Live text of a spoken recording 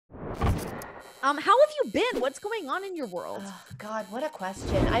How have you been? What's going on in your world? Oh, God, what a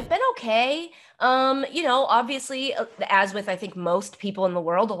question. I've been okay. Obviously, as with I think most people in the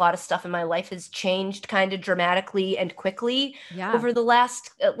world, a lot of stuff in my life has changed kind of dramatically and quickly Yeah. over the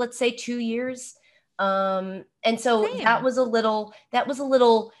last, let's say, 2 years. And so Same. that was a little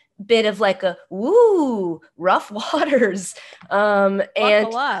bit of like a rough waters. And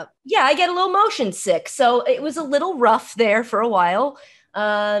Buckle up. yeah, I get a little motion sick, so it was a little rough there for a while.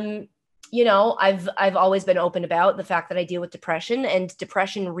 Um, I've always been open about the fact that I deal with depression, and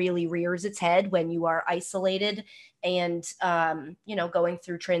depression really rears its head when you are isolated and going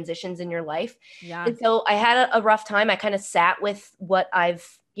through transitions in your life. Yeah. And so I had a rough time. I kind of sat with what I've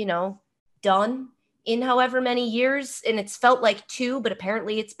done in however many years, and it's felt like 2, but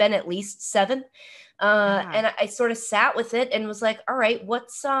apparently it's been at least 7. Yeah. And I sort of sat with it and was like, all right,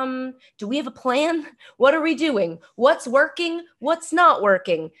 do we have a plan? What are we doing? What's working? What's not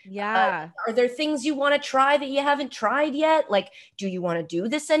working? Yeah. Are there things you want to try that you haven't tried yet? Like, do you want to do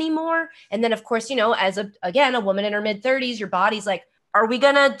this anymore? And then of course, as a woman in her mid-30s, your body's like, are we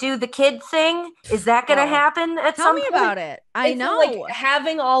going to do the kid thing? Is that going to happen at Tell some me point? about it. I know. So, like,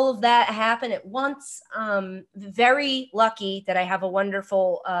 having all of that happen at once, very lucky that I have a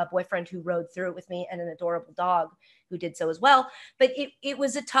wonderful boyfriend who rode through it with me and an adorable dog who did so as well. But it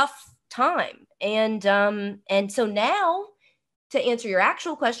was a tough time. And so now, to answer your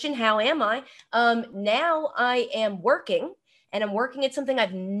actual question, how am I? Now I am working. And I'm working at something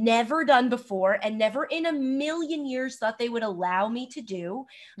I've never done before and never in a million years thought they would allow me to do.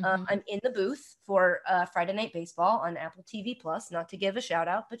 I'm in the booth for Friday Night Baseball on Apple TV Plus. Not to give a shout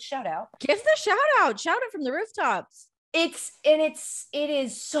out, but shout out. Give the shout out. Shout it from the rooftops. It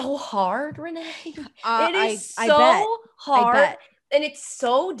is so hard, Renee. It is I so bet. hard. I bet. And it's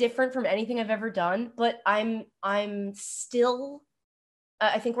so different from anything I've ever done. But I'm still.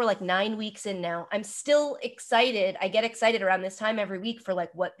 I think we're like 9 weeks in now. I'm still excited. I get excited around this time every week for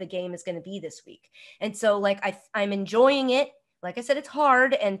like what the game is going to be this week. And so like I'm enjoying it. Like I said, it's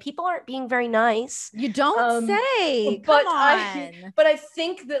hard and people aren't being very nice. You don't say. But Come on. I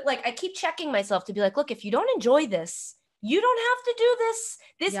think that like I keep checking myself to be like, look, if you don't enjoy this, you don't have to do this.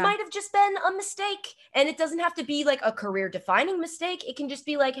 This might have just been a mistake. And it doesn't have to be like a career defining mistake. It can just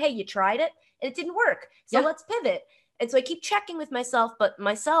be like, hey, you tried it and it didn't work. So let's pivot. And so I keep checking with myself, but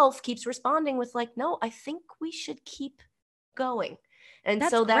myself keeps responding with like, no, I think we should keep going. And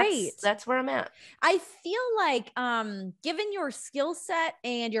that's where I'm at. I feel like given your skill set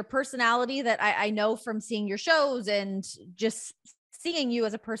and your personality that I know from seeing your shows and just seeing you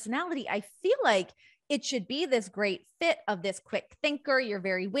as a personality, I feel like it should be this great fit of this quick thinker. You're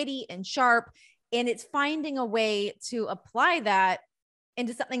very witty and sharp, and it's finding a way to apply that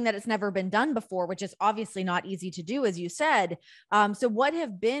into something that has never been done before, which is obviously not easy to do, as you said. So what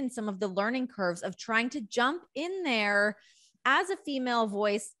have been some of the learning curves of trying to jump in there as a female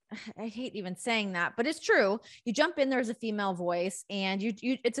voice? I hate even saying that, but it's true. You jump in there as a female voice and you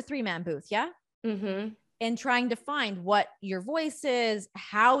it's a 3-man booth. Yeah. Mm-hmm. And trying to find what your voice is,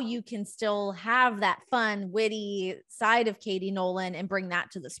 how you can still have that fun, witty side of Katie Nolan and bring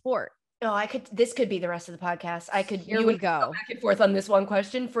that to the sport. Oh, this could be the rest of the podcast. Here we go back and forth on this one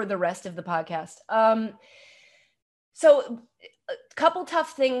question for the rest of the podcast. So a couple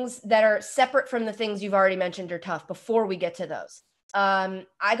tough things that are separate from the things you've already mentioned are tough before we get to those.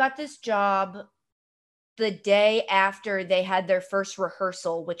 I got this job the day after they had their first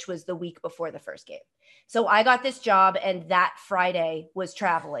rehearsal, which was the week before the first game. So I got this job and that Friday was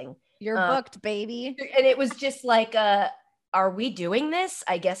traveling. You're booked, baby. And it was just like, are we doing this?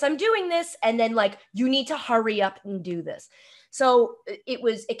 I guess I'm doing this. And then like, you need to hurry up and do this. So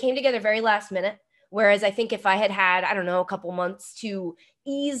it came together very last minute. Whereas I think if I had, I don't know, a couple months to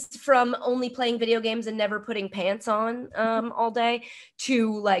ease from only playing video games and never putting pants on all day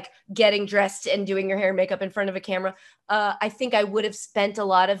to like getting dressed and doing your hair and makeup in front of a camera, I think I would have spent a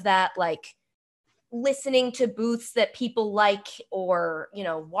lot of that like listening to booths that people like, or,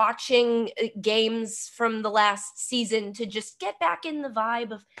 watching games from the last season to just get back in the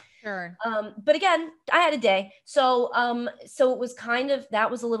vibe of, sure. But again, I had a day. So it was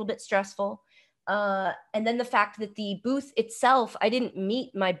that was a little bit stressful. And then the fact that the booth itself, I didn't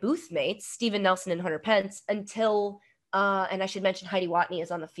meet my booth mates, Steven Nelson and Hunter Pence, until, and I should mention Heidi Watney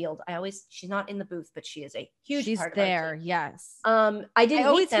is on the field. She's not in the booth, but she is a huge part there. of our team. Yes. I didn't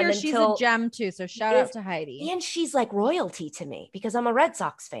always meet them hear she's a gem too. So shout out to Heidi. And she's like royalty to me because I'm a Red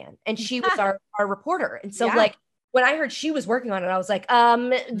Sox fan and she was our reporter. And so like when I heard she was working on it, I was like,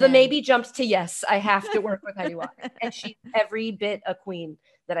 maybe jumped to yes, I have to work with Heidi Watney. And she's every bit a queen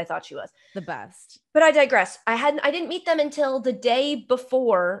that I thought she was. The best. But I digress. I didn't meet them until the day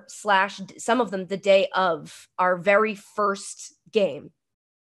before / some of them the day of our very first game,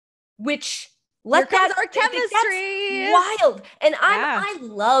 which Here comes our chemistry. That's wild. And I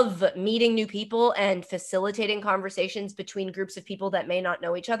love meeting new people and facilitating conversations between groups of people that may not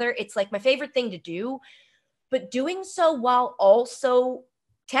know each other. It's like my favorite thing to do, but doing so while also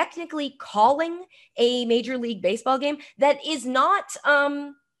technically calling a Major League Baseball game that is not,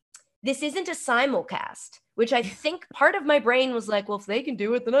 this isn't a simulcast, which I think part of my brain was like, well, if they can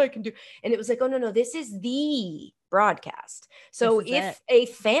do it, then I can do. And it was like, oh, no, this is the broadcast. So if a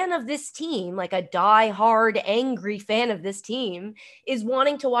fan of this team, like a die-hard, angry fan of this team, is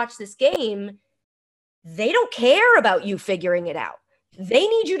wanting to watch this game, they don't care about you figuring it out. They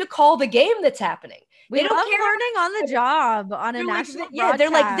need you to call the game that's happening. They don't care. Learning on the job on a national broadcast. They're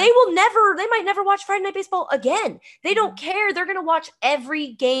like, they might never watch Friday Night Baseball again. They don't care. They're going to watch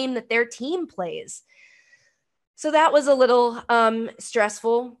every game that their team plays. So that was a little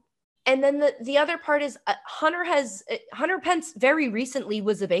stressful. And then the other part is Hunter Pence very recently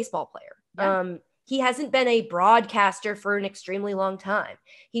was a baseball player. Yeah. He hasn't been a broadcaster for an extremely long time.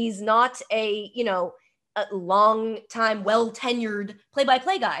 He's not a long time, well-tenured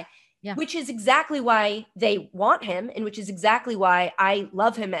play-by-play guy. Yeah. Which is exactly why they want him, and which is exactly why I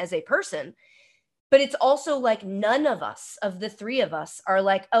love him as a person. But it's also like none of us, of the three of us, are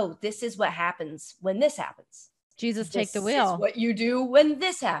like, oh, this is what happens when this happens. Jesus, take the wheel. This is what you do when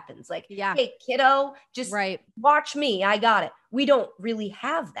this happens. Like, hey, kiddo, just watch me. I got it. We don't really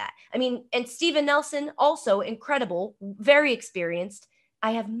have that. I mean, and Steven Nelson, also incredible, very experienced.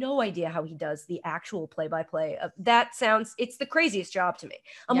 I have no idea how he does the actual play-by-play. It's the craziest job to me.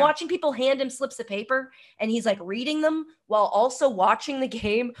 I'm watching people hand him slips of paper and he's like reading them while also watching the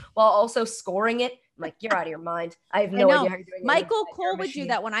game, while also scoring it. I'm like, you're out of your mind. I have no idea how you're doing it. Michael Cole would do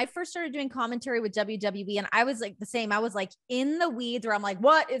that when I first started doing commentary with WWE, and I was like the same. I was like in the weeds where I'm like,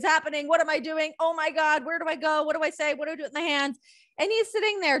 what is happening? What am I doing? Oh my God, where do I go? What do I say? What do I do with my hands? And he's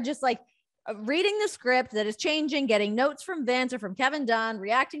sitting there just like, reading the script that is changing, getting notes from Vince or from Kevin Dunn,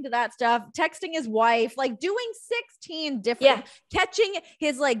 reacting to that stuff, texting his wife, like doing 16 different, catching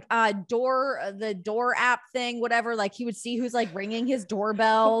his like the door app thing, whatever. Like he would see who's like ringing his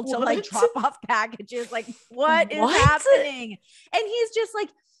doorbell to like drop off packages. Like what is happening? And he's just like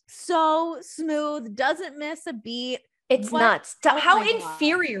so smooth, doesn't miss a beat. It's nuts. How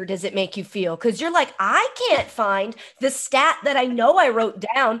inferior does it make you feel? Because you're like, I can't find the stat that I know I wrote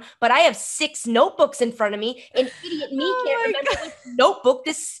down, but I have 6 notebooks in front of me. And idiot me can't remember which notebook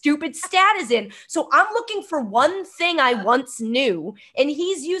this stupid stat is in. So I'm looking for one thing I once knew, and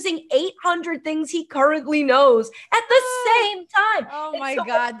he's using 800 things he currently knows at the same time. Oh my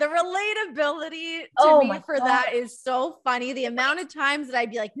God. The relatability to me for that is so funny. The amount of times that I'd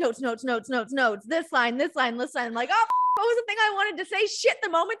be like, notes, this line, like, oh, what was the thing I wanted to say? Shit, the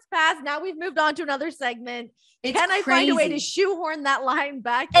moment's passed. Now we've moved on to another segment. Can I find a way to shoehorn that line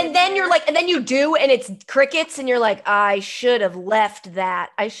back? And then you're like, and then you do, and it's crickets, and you're like, I should have left that.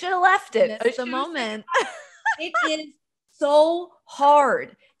 I should have left it. It's the moment. It is so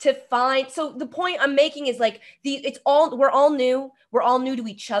hard to find. So the point I'm making is like we're all new. We're all new to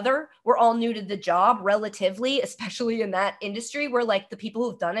each other. We're all new to the job relatively, especially in that industry where like the people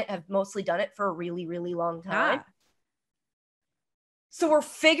who've done it have mostly done it for a really, really long time. So we're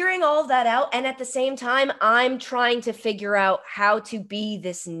figuring all of that out. And at the same time, I'm trying to figure out how to be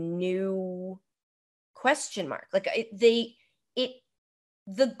this new question mark. Like the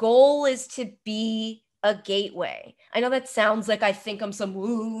goal is to be a gateway. I know that sounds like I think I'm some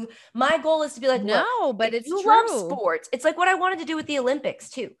woo. My goal is to be like, no, but it's you true. Love sports. It's like what I wanted to do with the Olympics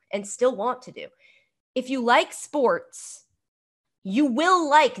too, and still want to do. If you like sports, you will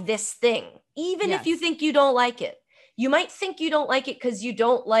like this thing, even if you think you don't like it. You might think you don't like it because you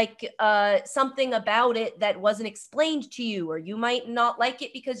don't like something about it that wasn't explained to you, or you might not like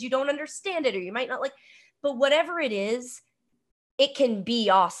it because you don't understand it, or you might not like, but whatever it is, it can be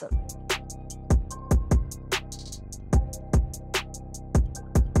awesome.